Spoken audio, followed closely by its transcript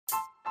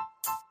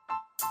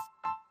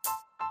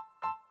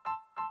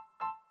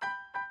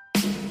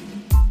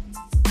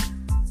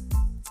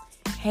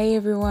Hey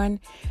everyone.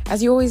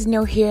 As you always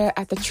know, here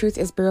at the Truth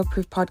is Barrel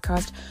Proof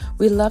podcast,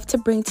 we love to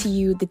bring to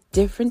you the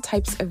different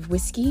types of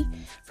whiskey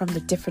from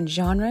the different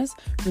genres,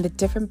 from the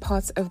different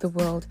parts of the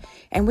world.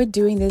 And we're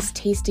doing this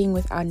tasting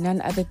with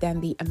none other than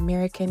the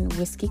American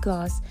Whiskey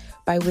Glass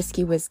by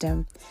Whiskey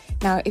Wisdom.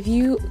 Now, if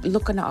you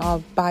look on our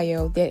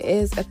bio, there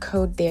is a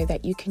code there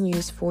that you can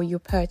use for your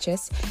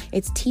purchase.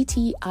 It's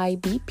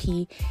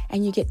TTIBP,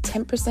 and you get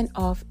 10%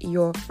 off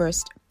your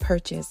first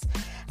purchase.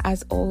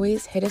 As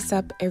always, hit us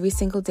up every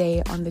single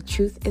day on the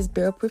Truth is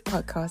Barrel Proof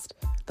podcast,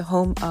 the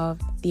home of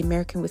the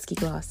American Whiskey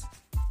Glass.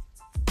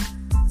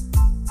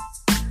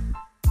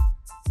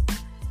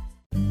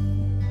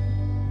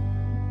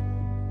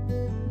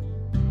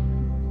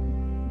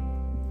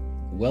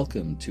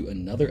 Welcome to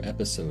another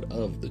episode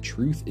of The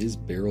Truth is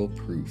Barrel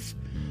Proof.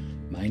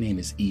 My name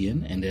is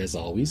Ian, and as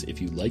always,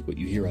 if you like what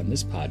you hear on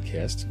this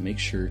podcast, make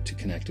sure to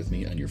connect with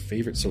me on your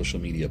favorite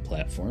social media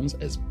platforms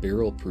as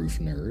Barrel Proof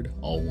Nerd,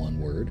 all one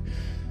word.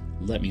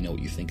 Let me know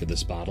what you think of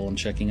this bottle I'm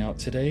checking out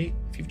today.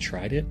 If you've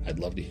tried it, I'd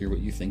love to hear what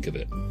you think of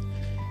it.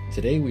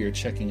 Today we are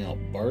checking out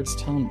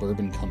Bardstown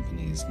Bourbon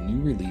Company's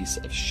new release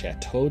of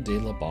Chateau de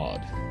la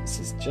Baude. This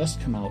has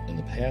just come out in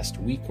the past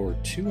week or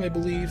two, I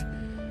believe,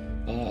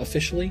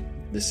 officially.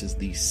 This is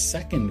the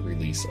second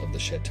release of the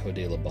Chateau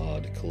de la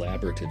Baude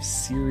collaborative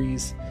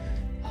series.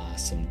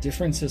 Some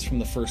differences from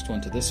the first one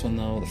to this one,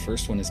 though. The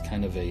first one is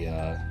kind of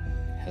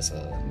has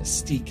a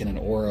mystique and an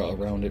aura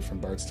around it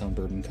from Bardstown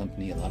Bourbon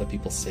Company. A lot of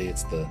people say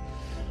it's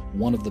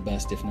one of the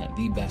best, if not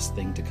the best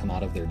thing to come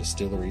out of their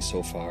distillery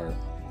so far.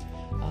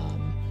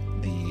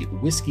 The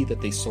whiskey that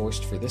they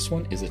sourced for this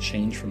one is a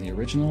change from the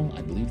original.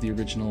 I believe the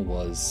original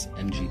was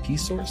MGP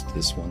sourced.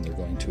 This one, they're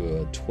going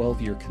to a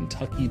 12-year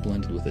Kentucky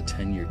blended with a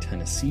 10-year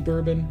Tennessee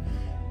bourbon,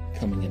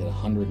 coming in at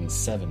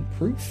 107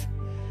 proof.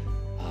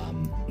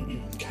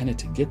 Kind of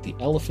to get the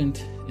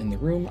elephant in the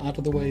room out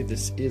of the way,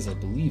 this is, I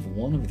believe,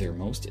 one of their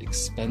most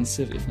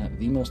expensive, if not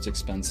the most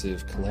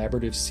expensive,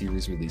 collaborative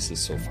series releases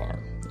so far.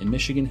 In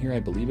Michigan here, I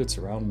believe it's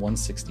around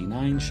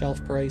 $169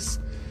 shelf price.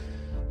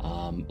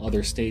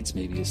 Other states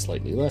maybe is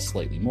slightly less,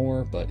 slightly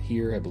more, but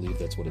here I believe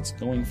that's what it's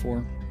going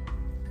for.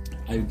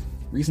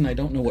 Reason I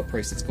don't know what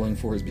price it's going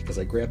for is because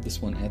I grabbed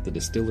this one at the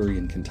distillery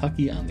in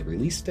Kentucky on the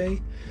release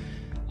day,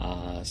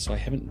 so I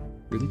haven't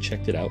really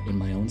checked it out in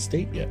my own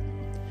state yet.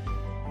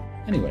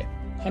 Anyway,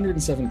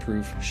 107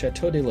 proof,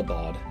 Chateau de la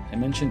Baude. I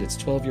mentioned it's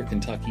 12-year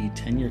Kentucky,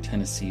 10-year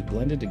Tennessee,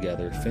 blended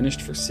together,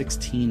 finished for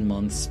 16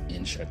 months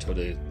in Chateau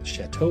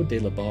de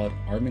la Baude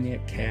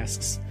Armagnac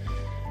casks.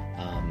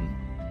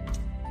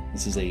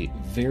 This is a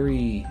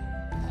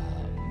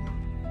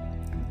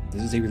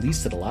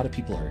release that a lot of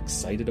people are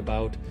excited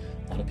about.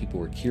 A lot of people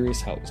were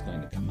curious how it was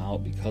going to come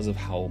out because of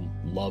how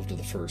loved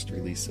the first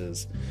release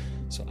is.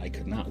 So I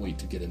could not wait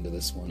to get into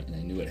this one, and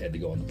I knew it had to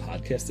go on the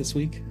podcast this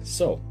week.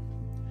 So,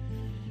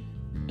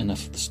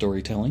 enough of the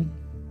storytelling.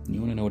 You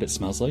want to know what it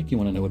smells like? You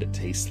want to know what it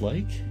tastes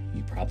like?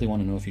 You probably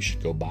want to know if you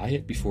should go buy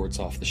it before it's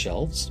off the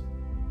shelves.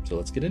 So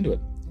let's get into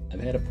it. I've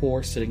had a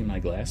pour sitting in my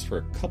glass for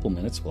a couple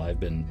minutes while I've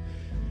been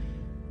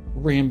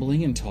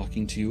rambling and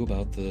talking to you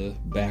about the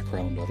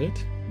background of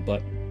it,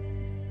 but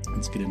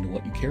let's get into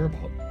what you care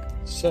about.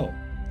 So,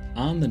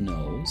 on the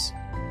nose,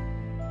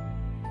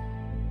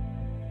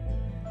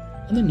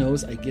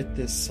 I get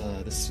this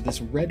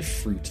red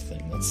fruit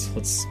thing.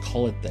 Let's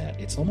call it that.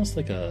 It's almost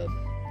like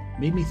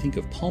made me think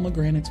of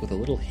pomegranates with a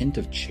little hint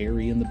of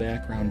cherry in the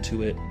background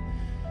to it.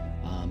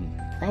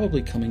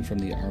 Probably coming from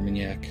the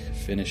Armagnac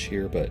finish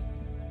here, but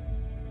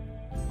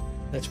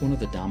that's one of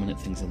the dominant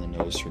things on the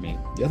nose for me.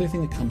 The other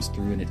thing that comes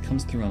through, and it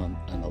comes through on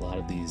a lot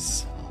of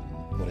these,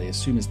 what I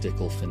assume is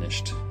Dickel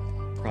finished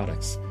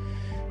products,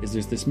 is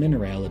there's this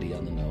minerality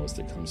on the nose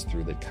that comes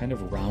through that kind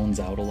of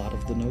rounds out a lot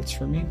of the notes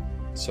for me.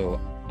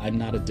 So I'm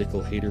not a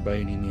Dickel hater by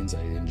any means.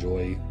 I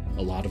enjoy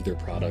a lot of their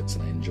products,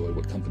 and I enjoy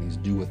what companies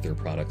do with their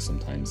products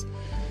sometimes.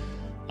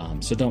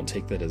 So don't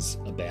take that as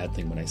a bad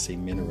thing when I say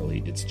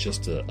minerally. It's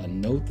just a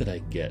note that I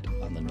get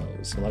on the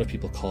nose. A lot of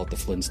people call it the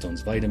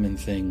Flintstones vitamin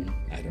thing.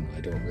 I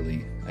don't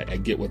know. I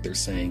get what they're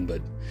saying,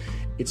 but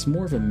it's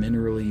more of a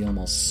minerally,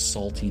 almost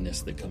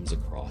saltiness that comes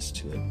across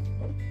to it.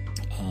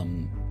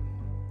 On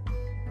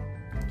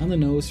the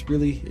nose,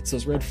 really, it's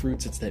those red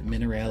fruits. It's that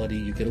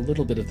minerality. You get a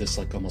little bit of this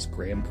like almost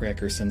graham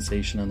cracker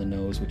sensation on the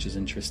nose, which is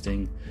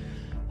interesting.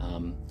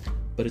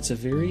 But it's a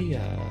very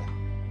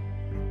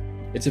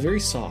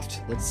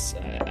soft.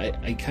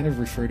 I kind of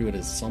refer to it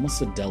as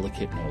almost a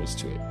delicate nose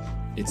to it.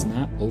 It's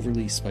not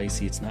overly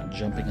spicy. It's not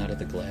jumping out of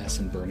the glass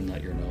and burning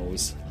out your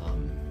nose.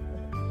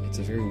 It's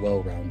a very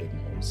well-rounded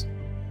nose.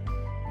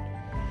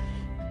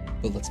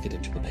 But let's get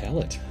into the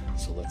palate.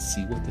 So let's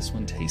see what this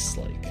one tastes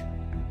like.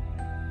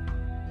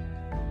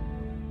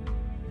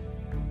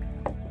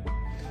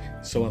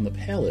 So on the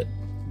palate,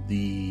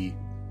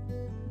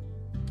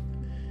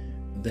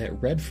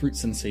 that red fruit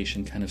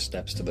sensation kind of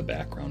steps to the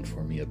background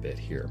for me a bit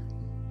here.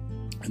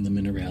 And the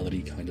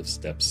minerality kind of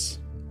steps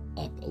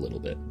up a little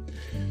bit.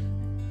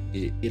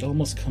 It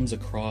almost comes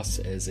across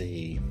as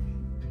a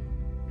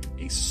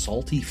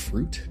salty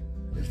fruit,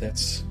 if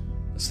that's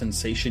a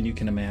sensation you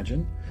can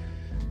imagine.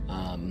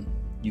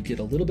 You get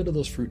a little bit of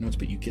those fruit notes,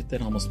 but you get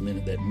that almost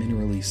that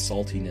minerally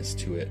saltiness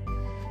to it.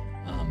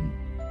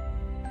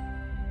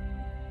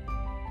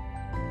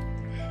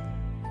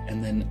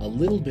 And then a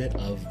little bit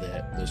of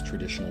those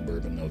traditional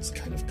bourbon notes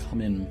kind of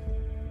come in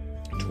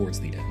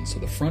towards the end. So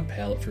the front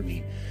palate for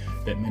me,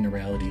 that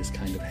minerality is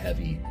kind of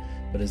heavy,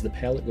 but as the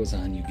palate goes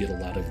on, you get a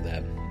lot of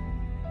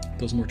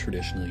those more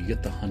traditional. You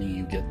get the honey,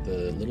 you get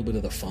the little bit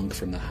of the funk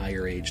from the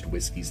higher aged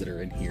whiskeys that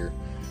are in here.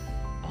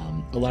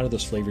 A lot of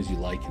those flavors you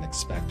like and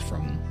expect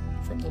from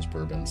those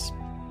bourbons.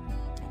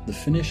 The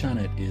finish on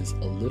it is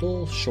a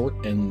little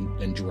short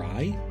and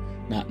dry,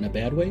 not in a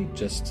bad way,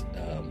 just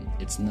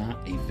it's not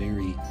a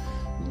very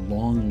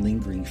long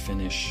lingering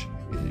finish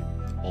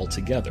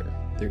altogether.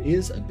 There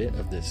is a bit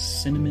of this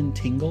cinnamon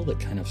tingle that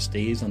kind of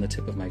stays on the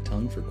tip of my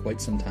tongue for quite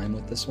some time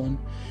with this one.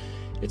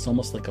 It's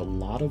almost like a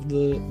lot of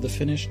the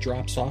finish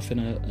drops off in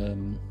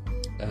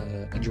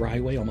a dry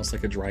way, almost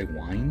like a dry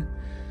wine.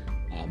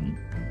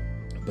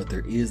 But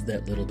there is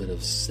that little bit of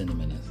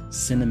cinnamonness.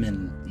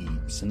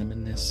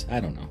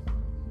 I don't know.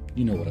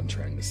 You know what I'm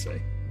trying to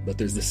say. But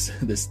there's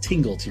this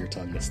tingle to your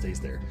tongue that stays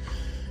there.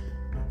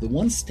 The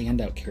one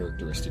standout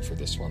characteristic for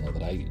this one, though,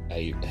 that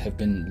I have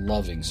been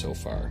loving so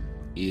far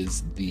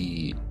is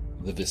the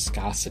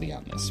viscosity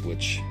on this,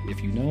 which,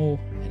 if you know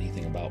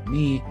anything about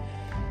me,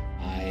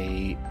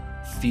 I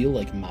feel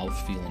like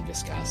mouthfeel and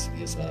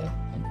viscosity is an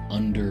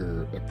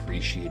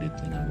underappreciated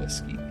thing in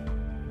whiskey.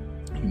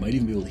 You might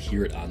even be able to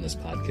hear it on this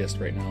podcast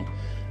right now.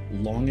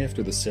 Long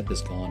after the sip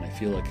is gone, I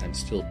feel like I'm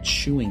still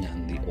chewing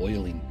on the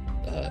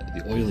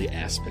oily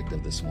aspect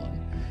of this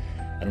one.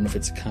 I don't know if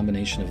it's a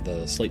combination of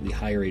the slightly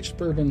higher aged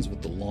bourbons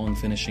with the long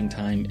finishing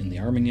time in the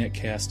Armagnac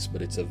casks,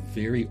 but it's a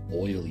very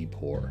oily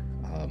pour.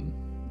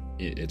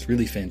 It's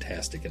really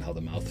fantastic in how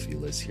the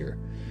mouthfeel is here.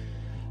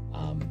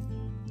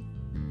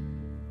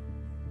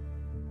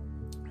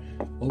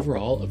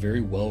 Overall, a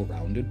very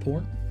well-rounded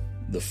pour.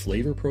 The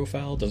flavor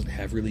profile doesn't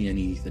have really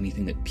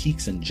anything that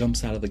peaks and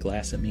jumps out of the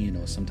glass at me. You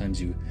know,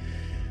 sometimes you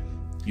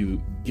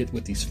get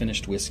with these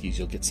finished whiskeys,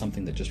 you'll get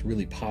something that just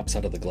really pops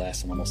out of the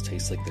glass and almost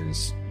tastes like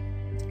there's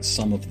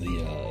some of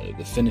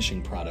the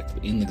finishing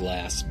product in the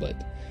glass.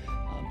 But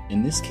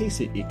in this case,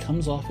 it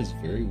comes off as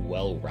very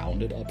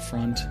well-rounded up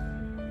front,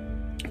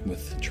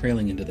 with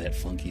trailing into that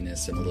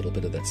funkiness and a little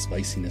bit of that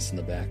spiciness in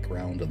the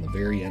background on the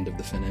very end of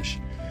the finish.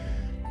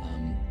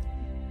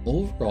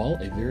 Overall,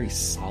 a very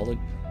solid,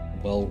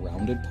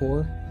 well-rounded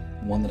pour,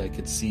 one that I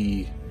could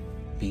see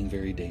being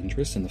very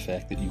dangerous in the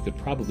fact that you could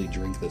probably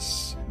drink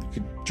this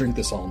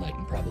all night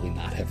and probably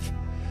not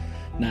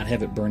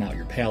have it burn out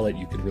your palate.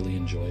 You could really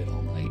enjoy it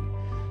all night.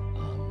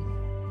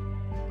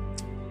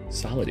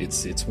 Solid.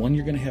 It's one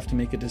you're going to have to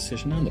make a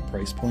decision on. The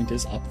price point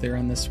is up there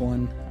on this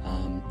one.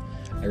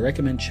 I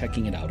recommend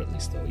checking it out at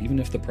least, though. Even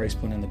if the price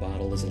point on the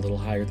bottle is a little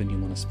higher than you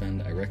want to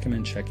spend, I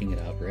recommend checking it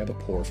out. Grab a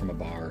pour from a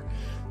bar.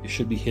 You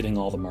should be hitting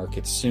all the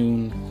markets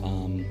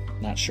soon.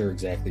 Not sure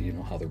exactly,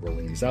 how they're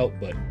rolling these out,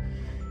 but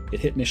it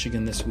hit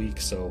Michigan this week,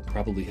 so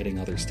probably hitting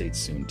other states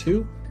soon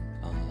too.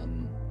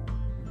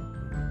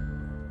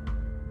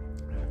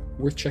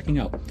 Worth checking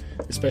out,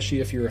 especially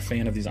if you're a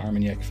fan of these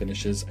Armagnac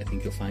finishes. I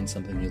think you'll find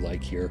something you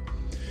like here.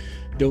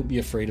 Don't be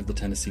afraid of the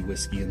Tennessee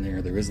whiskey in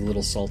there. There is a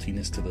little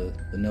saltiness to the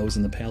nose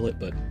and the palate,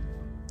 but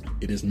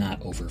it is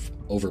not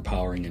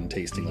overpowering and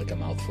tasting like a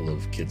mouthful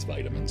of kids'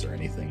 vitamins or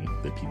anything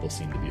that people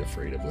seem to be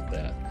afraid of with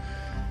that.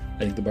 I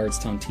think the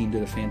Bardstown team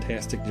did a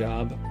fantastic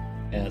job,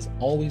 as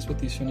always, with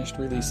these finished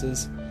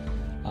releases.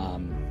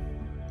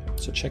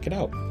 So check it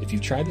out. If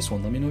you've tried this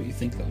one, let me know what you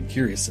think, though. I'm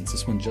curious, since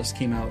this one just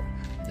came out,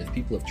 if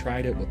people have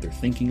tried it, what they're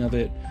thinking of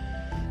it.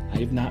 I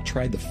have not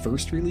tried the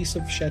first release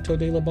of Chateau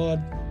de la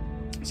Baude,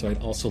 so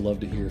I'd also love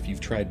to hear if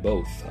you've tried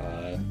both.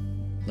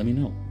 Let me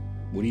know.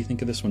 What do you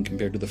think of this one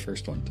compared to the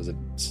first one?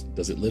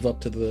 Does it live up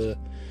to the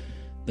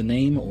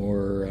name,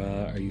 or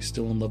are you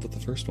still in love with the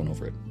first one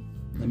over it?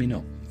 Let me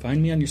know.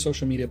 Find me on your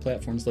social media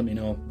platforms. Let me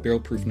know. Barrel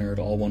Proof Nerd,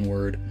 all one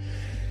word.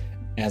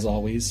 As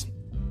always,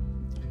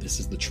 this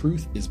is The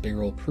Truth is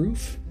Barrel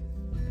Proof.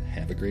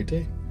 Have a great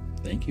day.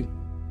 Thank you.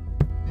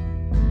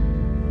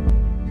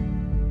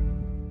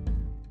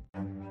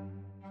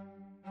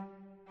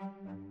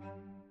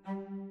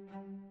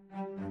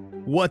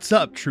 What's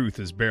up, Truth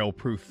is Barrel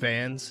Proof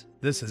fans?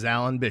 This is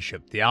Alan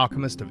Bishop, the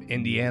alchemist of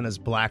Indiana's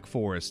Black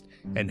Forest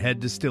and head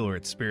distiller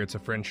at Spirits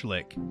of French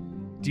Lick.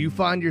 Do you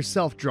find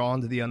yourself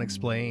drawn to the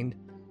unexplained,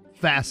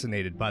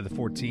 fascinated by the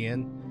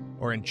Fortean,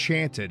 or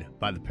enchanted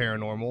by the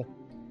paranormal?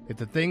 If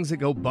the things that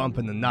go bump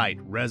in the night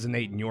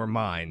resonate in your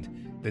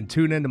mind, then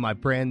tune into my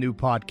brand new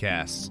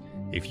podcasts,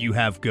 If You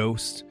Have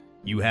Ghosts,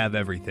 You Have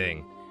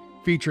Everything,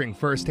 featuring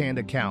first-hand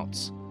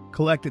accounts,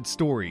 collected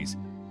stories,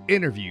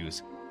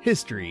 interviews,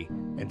 history,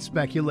 and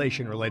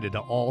speculation related to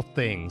all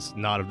things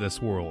not of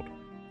this world.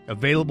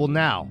 Available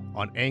now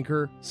on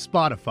Anchor,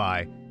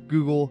 Spotify,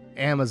 Google,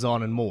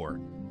 Amazon, and more.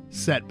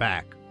 Set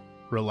back,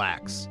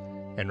 relax,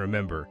 and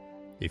remember,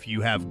 if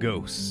you have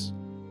ghosts,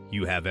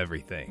 you have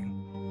everything.